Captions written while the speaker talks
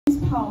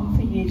poem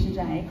for you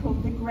today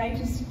called The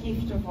Greatest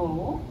Gift of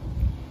All.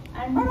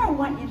 And what I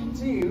want you to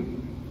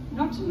do,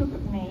 not to look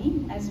at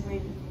me as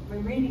we're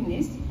reading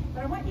this,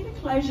 but I want you to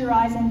close your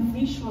eyes and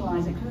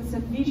visualise it, because it's a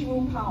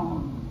visual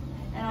poem.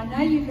 And I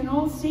know you can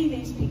all see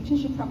these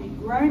pictures. You've probably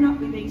grown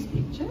up with these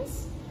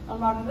pictures, a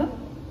lot of them.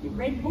 You've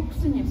read books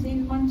and you've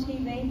seen them on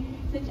TV.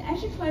 So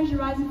as you close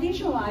your eyes,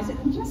 visualise it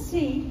and just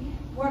see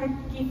what a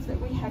gift that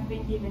we have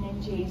been given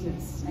in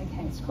Jesus.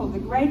 Okay, it's called The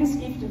Greatest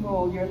Gift of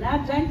All. You're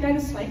allowed, don't go to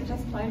sleep,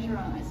 just close your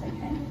eyes,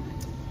 okay?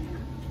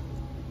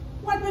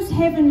 What was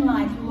heaven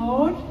like,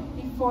 Lord,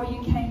 before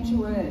you came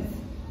to earth?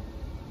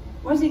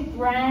 Was it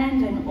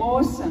grand and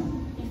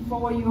awesome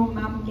before your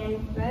mum gave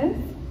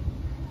birth?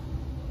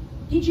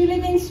 Did you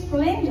live in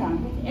splendour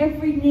with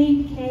every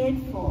need cared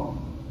for?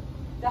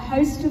 The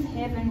host of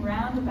heaven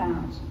round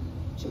about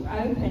to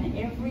open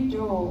every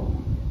door.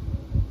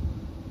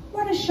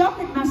 What a shock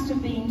it must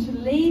have been to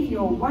leave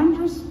your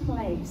wondrous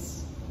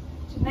place,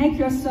 to make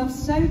yourself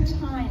so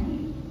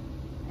tiny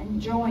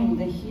and join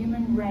the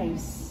human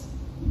race.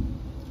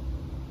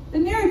 The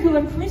miracle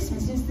of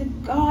Christmas is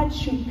that God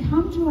should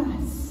come to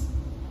us,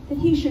 that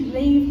he should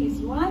leave his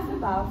life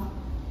above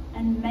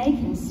and make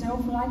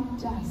himself like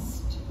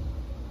dust.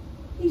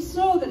 He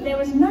saw that there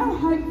was no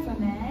hope for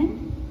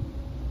man,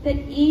 that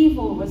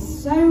evil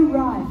was so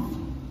rife,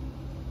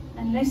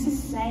 unless a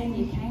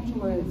Saviour came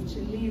to earth to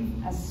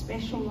live a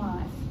special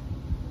life.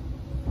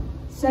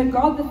 So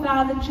God the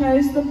Father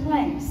chose the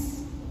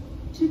place.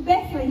 To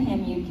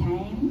Bethlehem you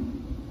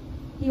came.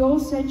 He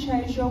also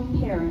chose your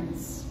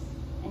parents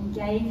and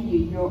gave you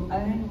your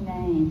own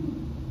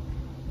name.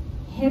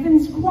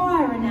 Heaven's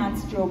choir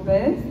announced your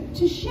birth.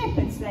 To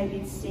shepherds they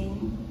did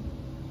sing,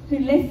 who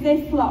left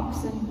their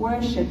flocks and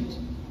worshipped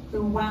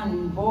the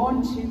one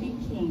born to be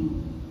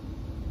king.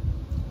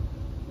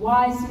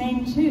 Wise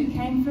men too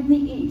came from the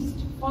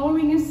east,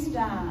 following a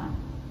star,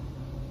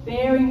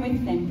 bearing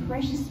with them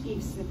precious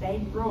gifts that they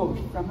brought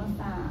from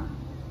afar.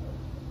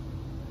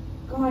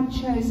 God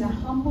chose a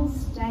humble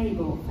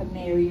stable for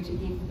Mary to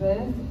give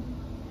birth,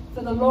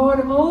 for the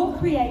Lord of all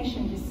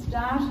creation to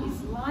start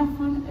his life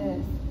on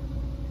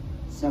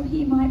earth, so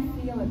he might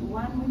feel at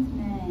one with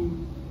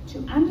man,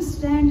 to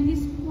understand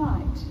his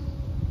plight,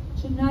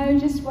 to know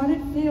just what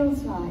it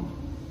feels like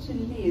to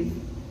live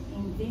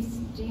in this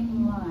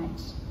dim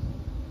light.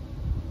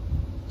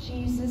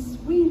 Jesus,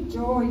 we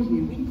adore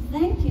you. We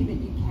thank you that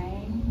you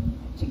came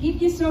to give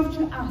yourself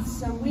to us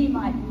so we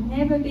might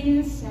never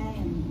be the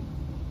same.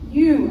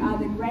 You are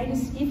the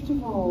greatest gift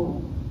of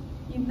all.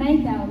 You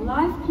make our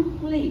life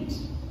complete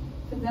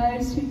for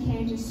those who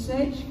care to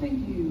search for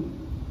you,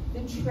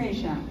 the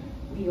treasure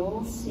we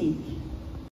all seek.